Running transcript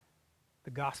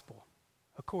The Gospel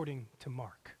according to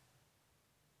Mark.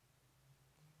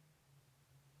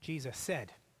 Jesus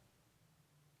said,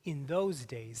 "In those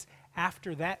days,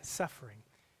 after that suffering,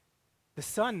 the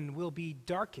sun will be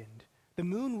darkened, the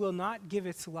moon will not give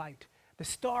its light, the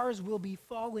stars will be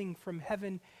falling from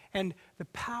heaven, and the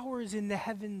powers in the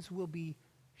heavens will be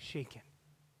shaken.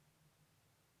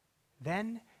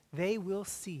 Then they will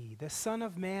see the Son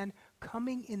of Man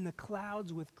coming in the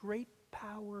clouds with great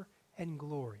power and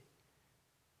glory.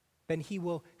 Then he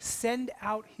will send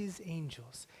out his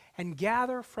angels and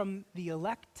gather the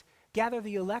elect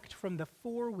from the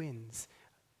four winds,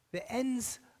 the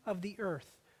ends of the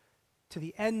earth to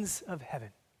the ends of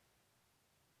heaven."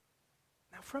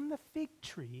 Now from the fig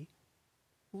tree,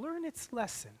 learn its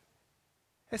lesson.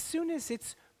 As soon as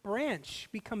its branch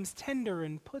becomes tender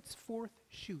and puts forth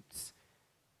shoots,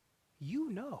 you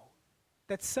know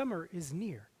that summer is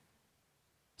near.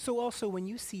 So also when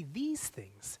you see these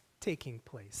things taking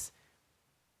place,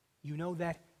 you know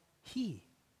that he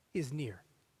is near,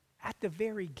 at the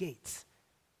very gates.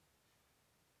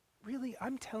 Really,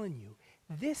 I'm telling you,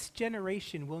 this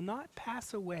generation will not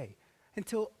pass away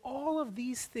until all of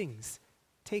these things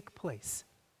take place.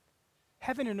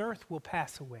 Heaven and earth will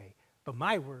pass away, but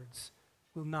my words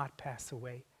will not pass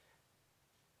away.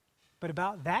 But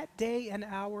about that day and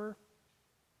hour,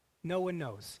 no one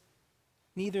knows.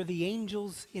 Neither the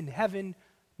angels in heaven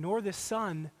nor the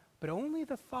Son, but only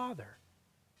the Father.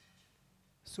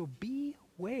 So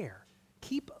beware,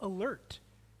 keep alert,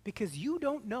 because you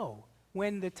don't know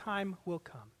when the time will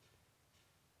come.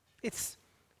 It's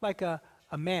like a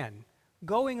man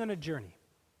going on a journey.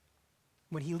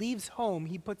 When he leaves home,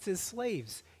 he puts his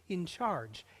slaves in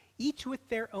charge, each with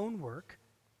their own work,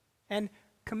 and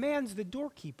commands the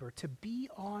doorkeeper to be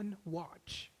on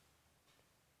watch.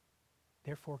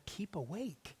 Therefore, keep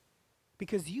awake,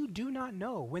 because you do not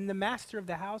know when the master of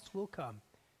the house will come.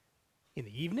 In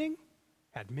the evening,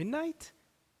 at midnight,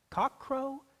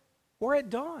 cockcrow, or at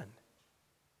dawn.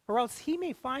 Or else he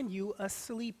may find you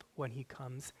asleep when he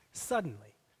comes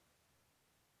suddenly.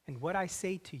 And what I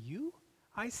say to you,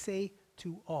 I say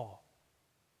to all.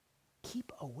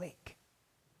 Keep awake.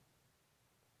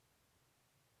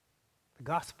 The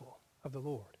gospel of the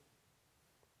Lord.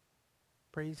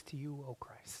 Praise to you, O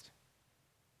Christ.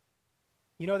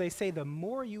 You know, they say the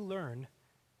more you learn,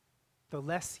 the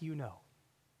less you know.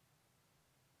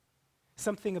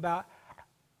 Something about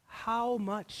how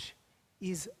much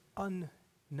is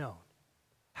unknown,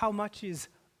 how much is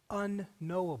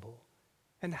unknowable,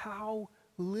 and how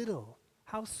little,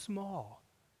 how small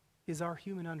is our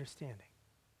human understanding.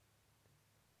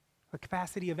 The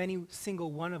capacity of any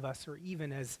single one of us, or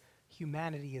even as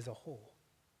humanity as a whole.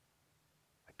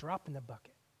 A drop in the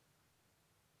bucket.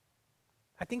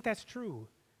 I think that's true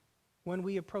when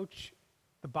we approach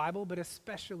the Bible, but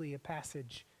especially a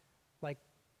passage like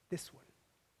this one.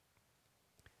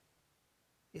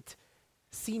 It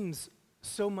seems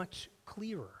so much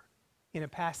clearer in a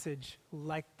passage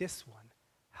like this one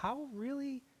how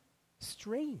really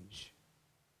strange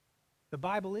the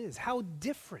Bible is, how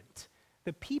different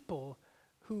the people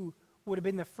who would have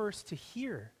been the first to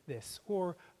hear this,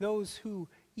 or those who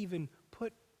even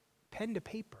put pen to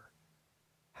paper,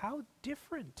 how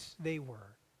different they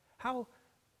were, how,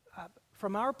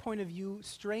 from our point of view,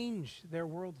 strange their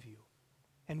worldview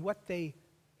and what they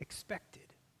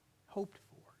expected, hoped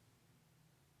for.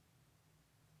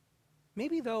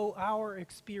 Maybe though our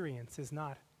experience is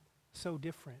not so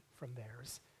different from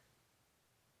theirs.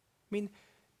 I mean,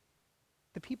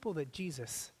 the people that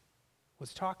Jesus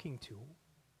was talking to,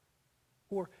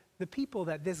 or the people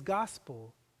that this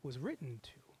gospel was written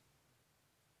to,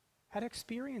 had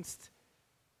experienced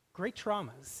great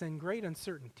traumas and great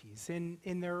uncertainties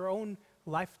in their own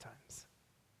lifetimes.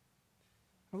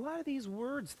 A lot of these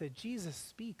words that Jesus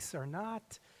speaks are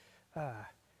not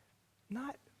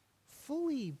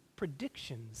fully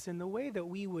predictions in the way that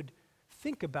we would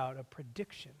think about a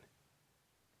prediction,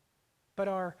 but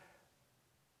are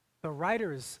the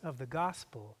writers of the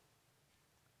gospel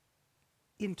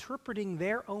interpreting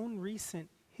their own recent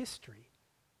history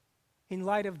in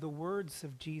light of the words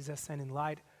of Jesus and in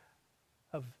light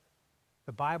of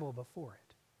the Bible before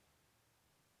it.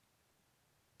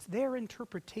 It's their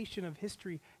interpretation of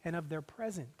history and of their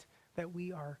present that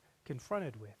we are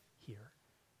confronted with here.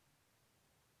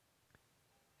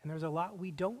 And there's a lot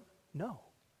we don't know.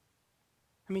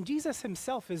 I mean, Jesus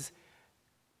himself is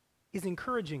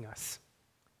encouraging us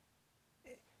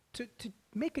to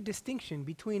make a distinction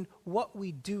between what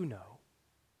we do know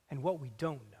and what we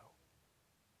don't know.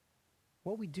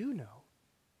 What we do know,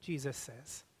 Jesus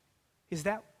says, is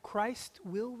that Christ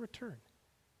will return,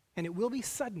 and it will be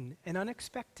sudden and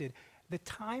unexpected, the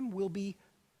time will be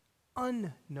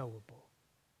unknowable.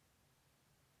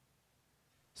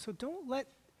 So don't let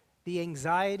the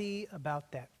anxiety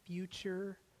about that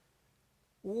future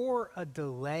or a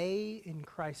delay in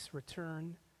Christ's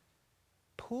return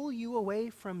pull you away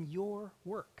from your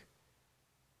work.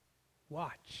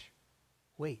 Watch,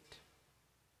 wait,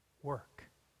 work.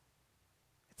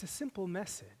 It's a simple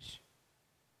message.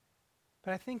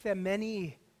 But I think that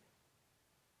many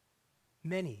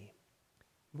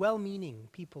well-meaning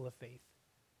people of faith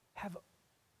have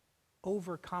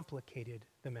overcomplicated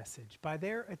the message by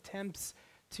their attempts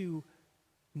to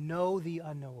know the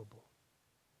unknowable,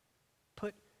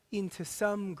 put into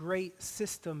some great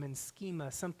system and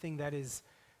schema something that is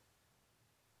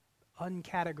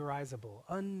uncategorizable,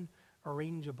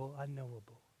 unarrangeable,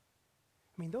 unknowable.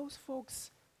 I mean, those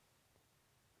folks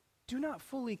do not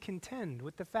fully contend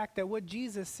with the fact that what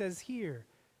Jesus says here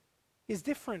is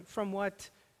different from what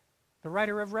the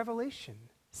writer of Revelation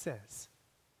says.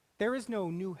 There is no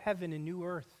new heaven and new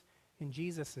earth in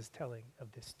Jesus' telling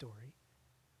of this story.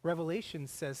 Revelation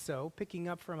says so, picking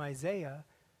up from Isaiah.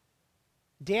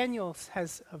 Daniel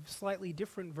has a slightly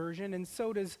different version, and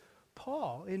so does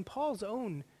Paul, in Paul's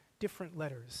own different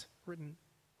letters written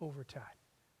over time.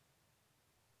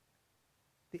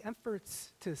 The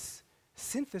efforts to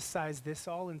synthesize this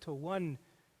all into one,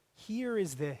 here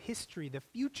is the history, the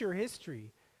future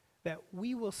history that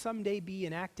we will someday be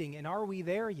enacting, and are we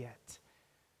there yet?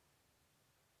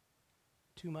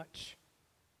 Too much.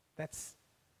 That's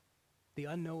the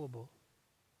unknowable.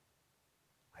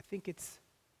 I think it's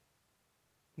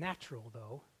natural,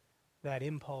 though, that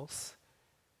impulse.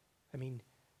 I mean,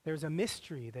 there's a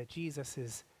mystery that Jesus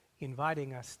is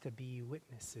inviting us to be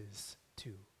witnesses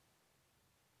to.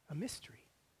 A mystery.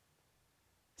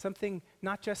 Something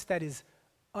not just that is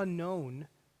unknown,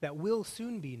 that will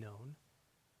soon be known,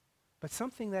 but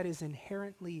something that is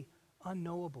inherently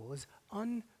unknowable, is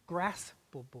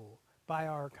ungraspable by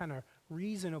our kind of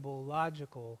reasonable,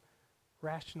 logical,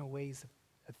 rational ways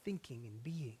of thinking and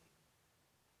being.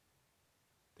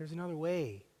 There's another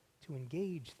way to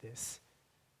engage this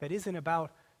that isn't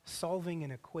about solving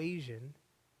an equation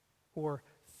or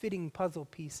fitting puzzle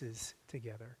pieces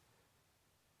together,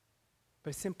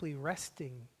 but simply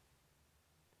resting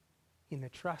in the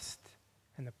trust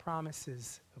and the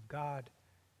promises of God,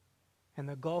 and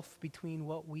the gulf between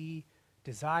what we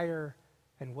desire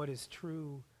and what is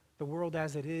true, the world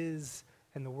as it is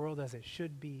and the world as it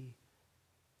should be,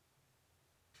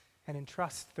 and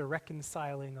entrust the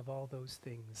reconciling of all those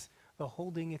things, the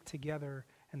holding it together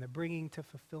and the bringing to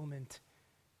fulfillment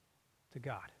to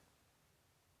God.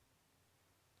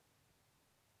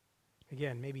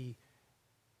 Again, maybe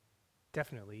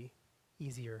definitely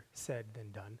easier said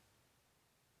than done.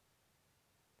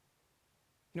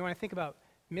 You know, when I think about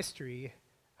mystery,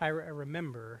 I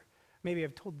remember, maybe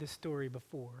I've told this story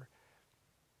before.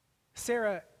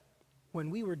 Sarah, when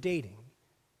we were dating,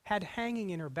 had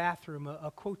hanging in her bathroom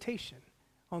a quotation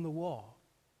on the wall.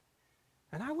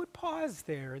 And I would pause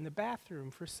there in the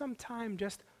bathroom for some time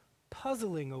just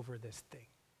puzzling over this thing.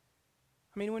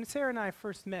 I mean, when Sarah and I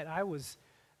first met, I was,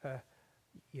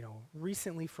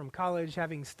 recently from college,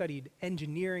 having studied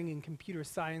engineering and computer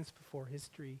science before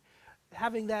history,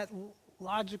 having that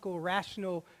logical,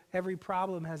 rational, every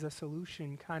problem has a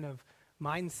solution kind of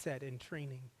mindset and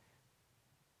training.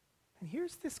 And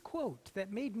here's this quote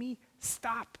that made me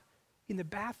stop in the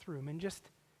bathroom and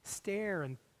just stare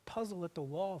and puzzle at the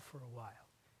wall for a while.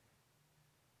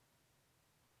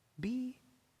 Be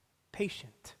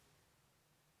patient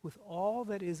with all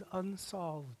that is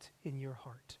unsolved in your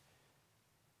heart.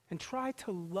 And try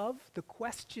to love the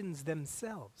questions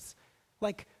themselves,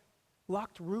 like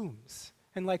locked rooms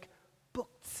and like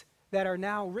books that are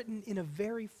now written in a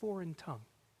very foreign tongue.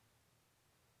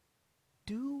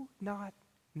 Do not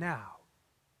now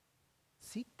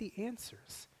seek the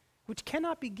answers, which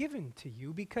cannot be given to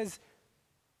you because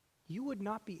you would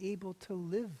not be able to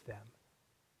live them.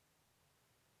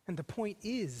 And the point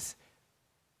is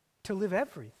to live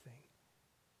everything,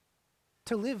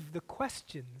 to live the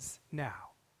questions now.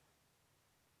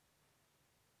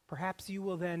 Perhaps you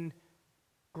will then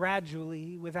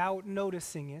gradually, without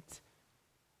noticing it,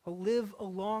 live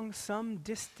along some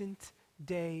distant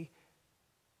day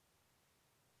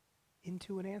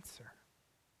into an answer.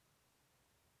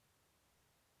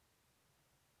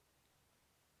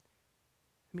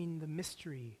 I mean, the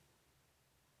mystery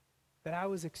that I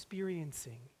was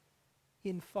experiencing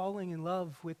in falling in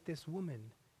love with this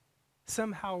woman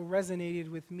somehow resonated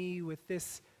with me with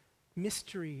this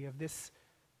mystery of this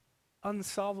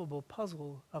unsolvable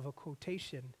puzzle of a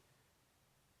quotation,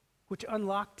 which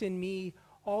unlocked in me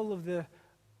all of the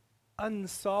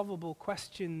unsolvable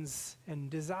questions and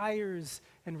desires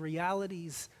and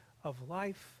realities of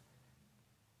life,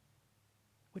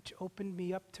 which opened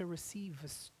me up to receive a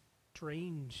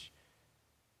strange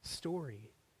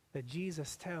story that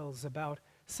Jesus tells about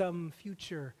some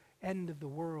future end of the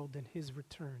world and his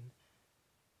return.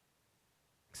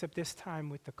 Except this time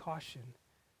with the caution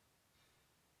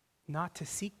not to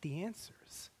seek the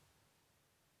answers,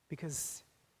 because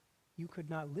you could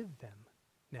not live them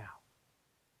now.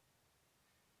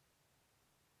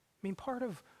 I mean, part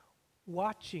of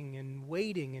watching and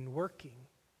waiting and working,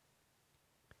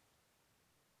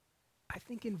 I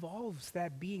think, involves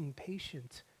that being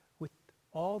patient with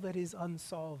all that is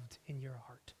unsolved in your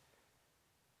heart.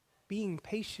 Being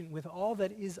patient with all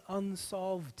that is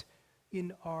unsolved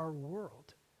in our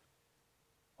world.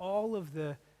 All of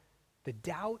the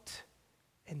doubt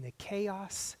and the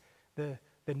chaos, the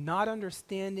not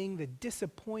understanding, the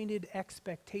disappointed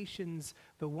expectations,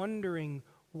 the wondering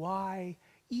why,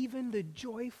 even the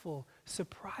joyful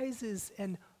surprises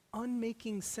and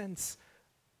unmaking sense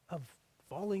of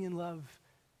falling in love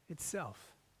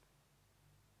itself.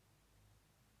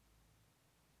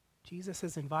 Jesus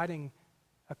is inviting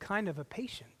a kind of a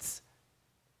patience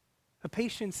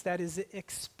that is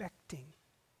expecting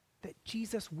that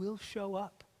Jesus will show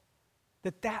up,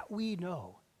 that we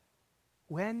know.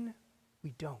 When?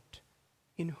 We don't.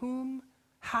 In whom?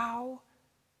 How?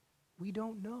 We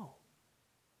don't know.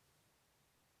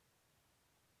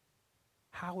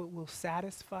 How it will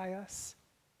satisfy us,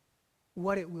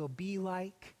 what it will be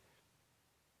like,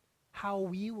 how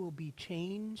we will be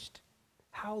changed,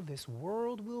 how this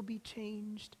world will be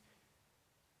changed.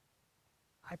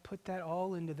 I put that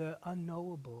all into the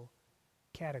unknowable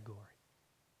category.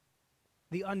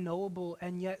 The unknowable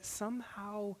and yet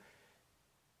somehow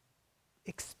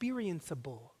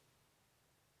experienceable.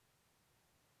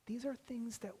 These are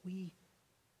things that we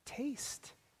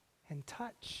taste and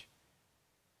touch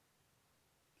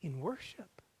in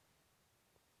worship,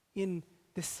 in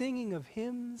the singing of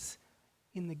hymns,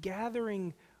 in the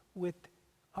gathering with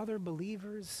other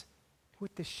believers,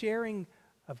 with the sharing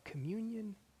of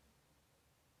communion.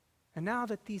 And now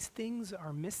that these things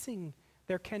are missing,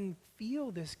 there can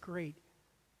feel this great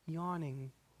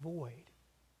yawning void.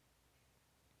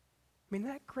 I mean,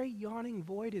 that great yawning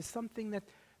void is something that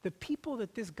the people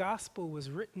that this gospel was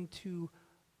written to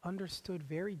understood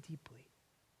very deeply.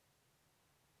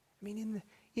 I mean,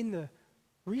 in the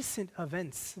recent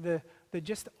events, the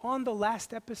just on the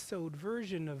last episode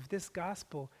version of this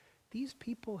gospel, these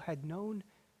people had known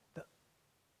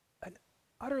an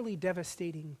utterly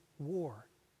devastating war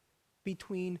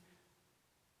between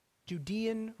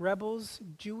Judean rebels,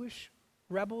 Jewish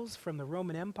rebels from the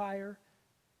Roman Empire,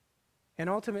 and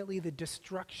ultimately the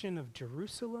destruction of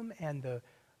Jerusalem and the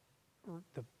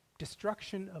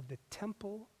destruction of the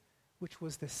temple, which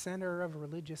was the center of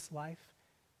religious life.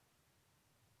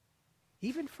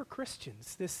 Even for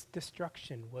Christians, this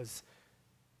destruction was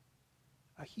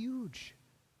a huge,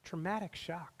 traumatic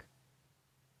shock.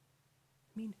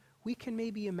 I mean, we can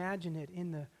maybe imagine it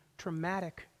in the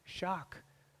traumatic shock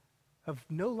of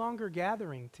no longer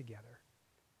gathering together,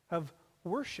 of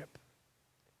worship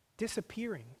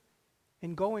disappearing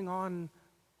and going on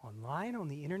online, on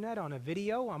the internet, on a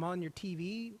video. I'm on your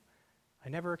TV. I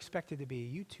never expected to be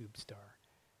a YouTube star.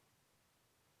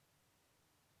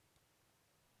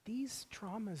 These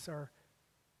traumas are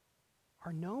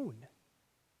known.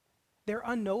 They're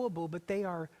unknowable, but they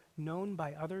are known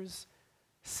by others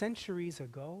centuries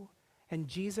ago. And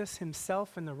Jesus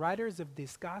himself and the writers of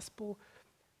this gospel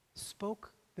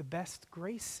spoke the best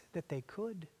grace that they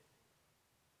could,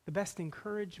 the best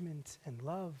encouragement and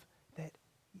love that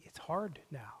it's hard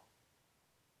now.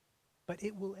 But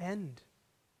it will end.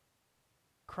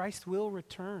 Christ will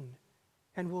return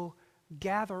and will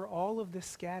gather all of the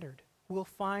scattered, will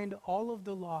find all of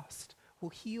the lost, will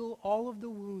heal all of the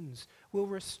wounds, will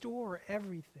restore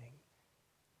everything.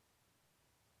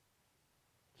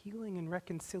 Healing and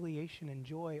reconciliation and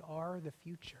joy are the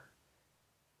future.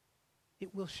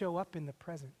 It will show up in the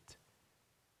present.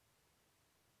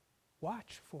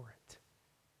 Watch for it.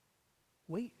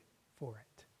 Wait for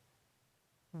it.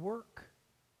 Work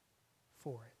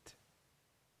for it.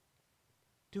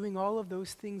 Doing all of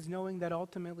those things knowing that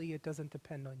ultimately it doesn't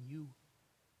depend on you,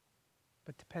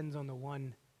 but depends on the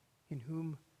one in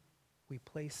whom we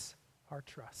place our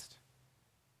trust.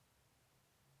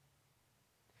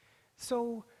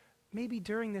 So maybe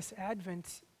during this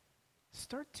Advent,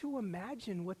 start to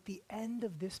imagine what the end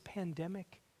of this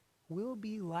pandemic will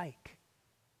be like.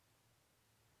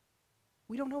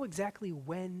 We don't know exactly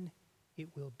when it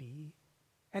will be.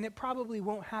 And it probably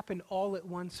won't happen all at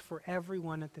once for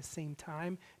everyone at the same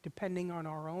time, depending on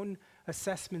our own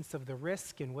assessments of the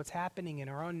risk and what's happening in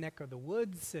our own neck of the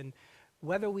woods and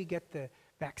whether we get the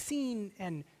vaccine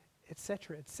and et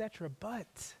cetera, et cetera.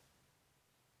 But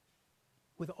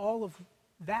with all of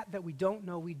that we don't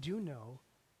know, we do know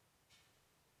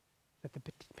that the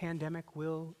pandemic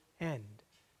will end.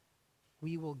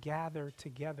 We will gather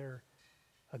together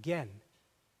again.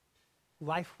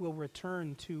 Life will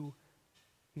return to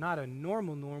not a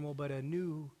normal, but a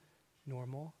new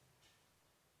normal.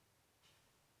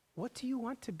 What do you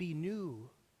want to be new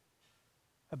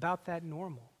about that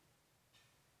normal?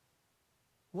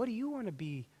 What do you want to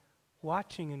be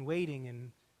watching and waiting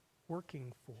and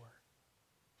working for?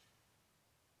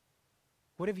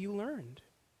 What have you learned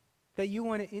that you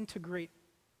want to integrate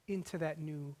into that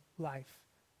new life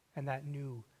and that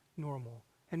new normal?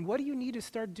 And what do you need to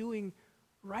start doing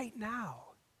right now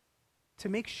to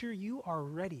make sure you are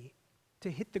ready to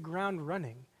hit the ground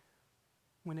running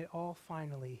when it all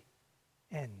finally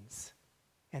ends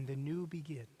and the new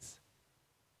begins?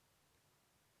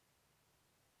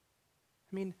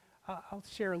 I mean, I'll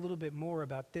share a little bit more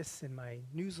about this in my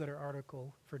newsletter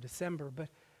article for December, but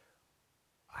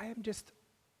I am just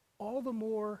all the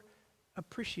more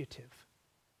appreciative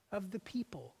of the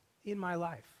people in my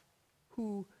life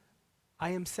who I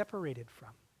am separated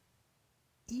from.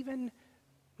 Even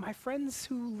my friends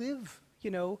who live,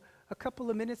 a couple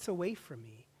of minutes away from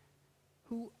me,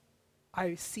 who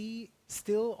I see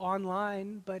still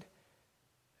online, but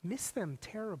miss them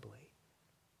terribly.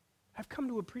 I've come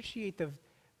to appreciate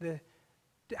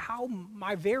how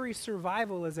my very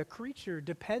survival as a creature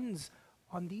depends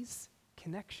on these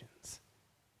connections.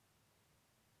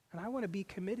 And I want to be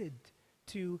committed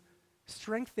to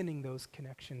strengthening those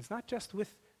connections, not just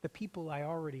with the people I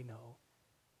already know,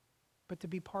 but to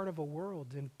be part of a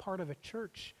world and part of a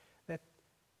church that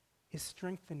is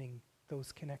strengthening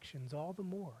those connections all the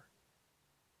more.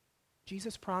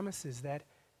 Jesus promises that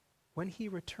when he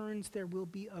returns, there will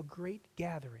be a great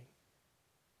gathering.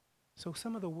 So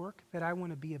some of the work that I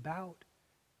want to be about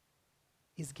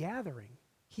is gathering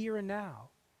here and now,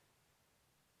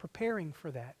 preparing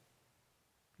for that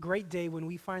great day when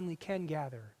we finally can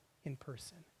gather in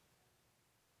person.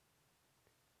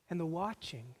 And the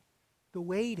watching, the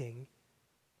waiting,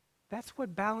 that's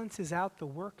what balances out the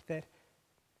work that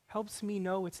helps me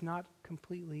know it's not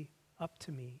completely up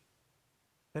to me,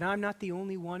 that I'm not the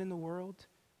only one in the world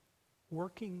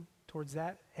working towards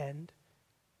that end,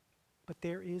 but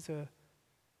there is a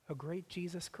great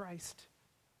Jesus Christ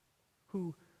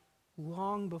who,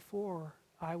 long before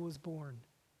I was born,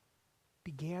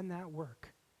 began that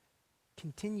work,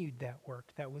 continued that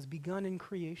work that was begun in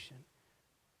creation,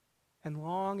 and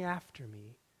long after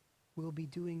me will be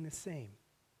doing the same.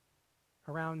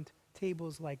 Around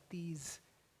tables like these,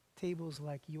 tables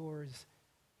like yours,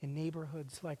 in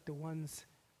neighborhoods like the ones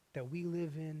that we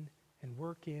live in and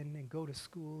work in and go to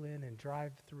school in and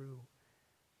drive through.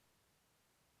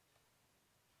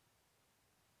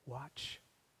 Watch.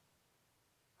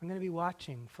 I'm going to be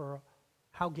watching for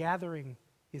how gathering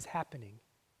is happening.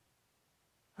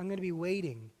 I'm going to be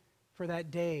waiting for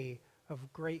that day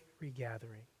of great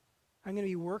regathering. I'm going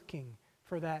to be working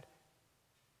for that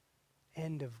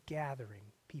end of gathering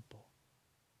people.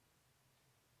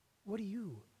 What are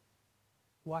you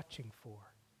watching for,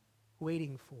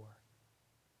 waiting for,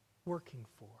 working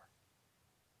for?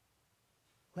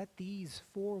 Let these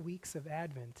 4 weeks of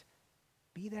Advent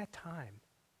be that time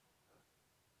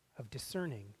of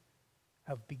discerning,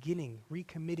 of beginning,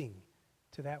 recommitting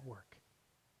to that work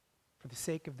for the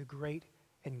sake of the great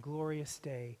and glorious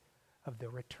day of the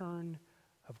return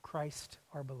of Christ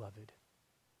our beloved.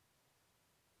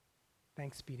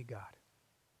 Thanks be to God.